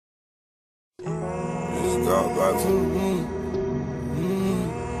Just got back from the moon.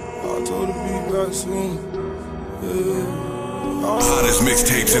 I told her be back soon. Yeah. Hottest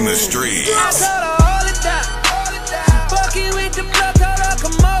mixtapes in the streets. I told her hold it down. She fucking with the blood, told her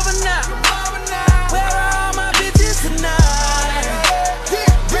come over now. Where are all my bitches tonight?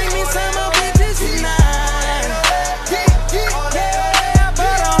 Bring me some more bitches tonight. Yeah, I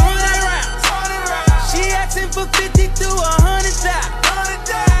bought 100 rounds. She asking for 50 to 100,000.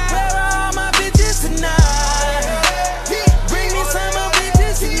 Where are all my bitches tonight? Bring me some more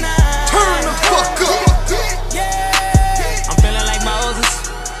bitches tonight. Turn the fuck up. I'm feeling like Moses.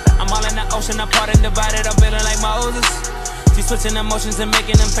 I'm all in the ocean, apart and divided. I'm feeling like Moses. She switching emotions and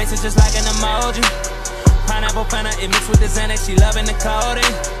making them faces just like an emoji. Pineapple planner, it mixed with the Xanax. She loving the codeine.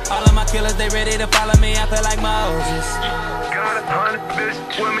 All of my killers, they ready to follow me. I feel like Moses. Got 100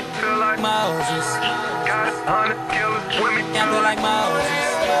 bitches with me, feel like Moses. Got 100 killers with me, I feel like Moses.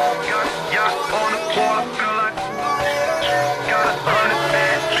 Got a yacht on the water, feel like Got 100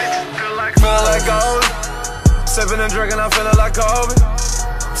 bad bitches, feel like gold. Sipping and drinking, I'm feeling like Kobe.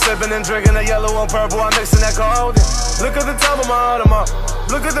 Sipping and drinking that yellow and purple, I'm mixing that cold. Look at the top of my Audemars.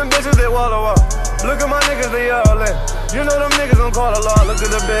 Look at them bitches, they wallow up. Look at my niggas, they yelling. You know them niggas don't call a lot. Look at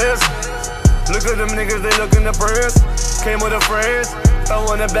the biz. Look at them niggas, they look in the press. Came with a friends.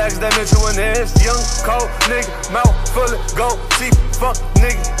 Throwing the bags that Mitchell and this. Young, cold nigga, mouth full of gold teeth. Fuck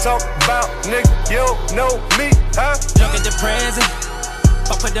nigga, talk about nigga. You don't know me, huh? Look at the present.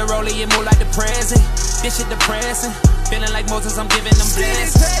 Fuck with the rollie, it move like the present. This shit depressing. Feeling like Moses, I'm giving them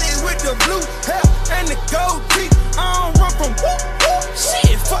blessings. Tatted with the blue hair and the gold teeth. I don't run from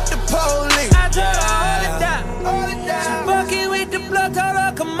shit, fuck the police. I told her hold it down. She fucking with the blood, told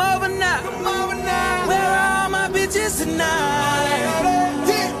her come over now. Where are all my bitches tonight?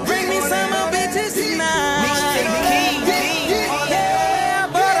 Bring me some more bitches tonight. Yeah,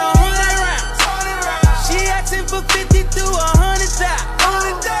 I bought 100 rounds. She asking for 50 to 100,000.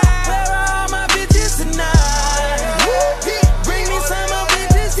 Where are all my bitches tonight? Bring me some more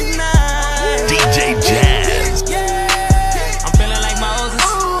bitches tonight. DJ Jazz. I'm feeling like Moses.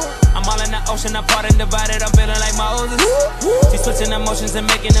 I'm all in the ocean, apart and divided. I'm feeling like Moses. She switching emotions and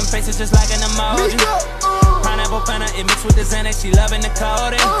making them faces just like an emoji. Pineapple planner, it mixed with the Xanax. She loving the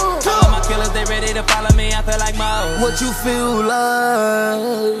codeine. All of my killers, they ready to follow me. I feel like Moses. What you feel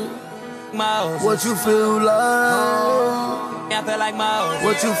like? Moses. What you feel like? I feel like Moses.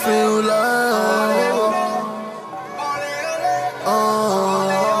 What you feel like?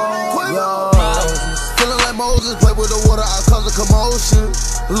 Feeling like Moses, play with the water, I cause a commotion.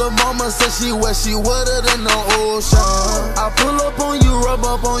 Lil' mama said she wet, she wetter than the ocean. I pull up on you, rub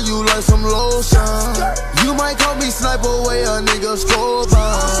up on you like some lotion. You might call me sniper, way a nigga strobe.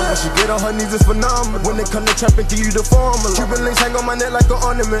 When she get on her knees, it's phenomenal. When they come to trapping, give you the formula. Cuban links hang on my neck like an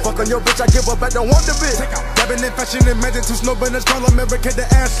ornament. Fuck on your bitch, I give up, I don't want the bitch. Dabbing in fashion and magic to snow, but it's called America to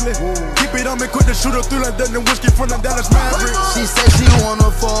Ashley. Keep it on me, quick to shoot her through like that, and whiskey from the Dallas Mavericks. She said she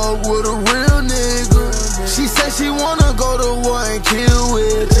wanna fuck with a real nigga. She said she wanna go to war and kill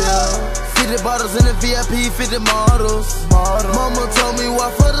with ya. 50 bottles in the VIP, 50 models. Mama told me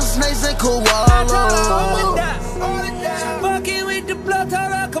walk for the snakes and koalas. Fucking with the blood,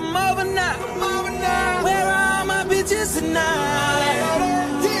 told her come over now. Where are all my bitches tonight?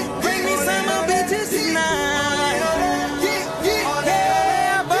 Bring me some more bitches tonight.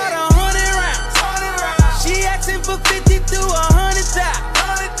 Yeah, I bought 100 rounds. She asking for 50 to 100,000.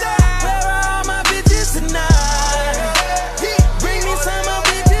 Where are all my bitches tonight? Bring me some more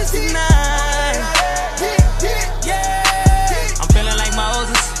bitches tonight. Yeah, I'm feeling like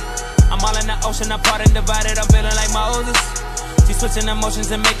Moses. I'm all in the ocean, apart and divided. I'm feeling like Moses. She switching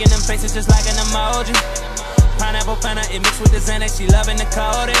emotions and making them faces just like an emoji. Pineapple planner, it mixed with the Xanax. She loving the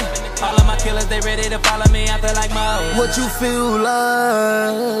codeine. All of my killers, they ready to follow me. I feel like Moses. What you feel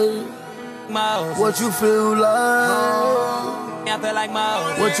like? Moses. What you feel like? I feel like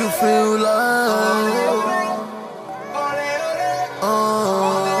Moses. What you feel like?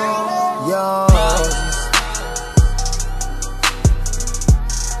 Yeah.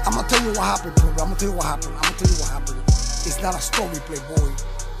 I'ma tell you what happened, bro. I'ma tell you what happened. It's not a story, Playboy.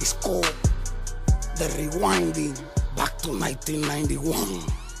 It's called The Rewinding Back to 1991.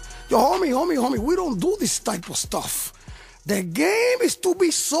 Yo, homie, we don't do this type of stuff. The game is to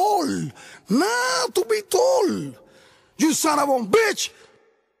be sold, not to be told. You son of a bitch.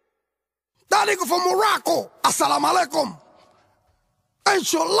 That nigga from Morocco. Assalamu alaikum.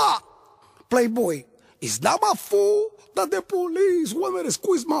 Inshallah. Playboy, is that my fault that the police wanted to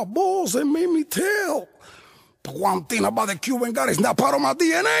squeeze my balls and made me tell? But one thing about the Cuban guy is not part of my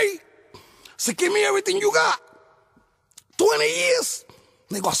DNA. So give me everything you got. 20 years.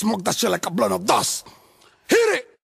 Nigga, I smoke that shit like a blunt of dust. Hit it!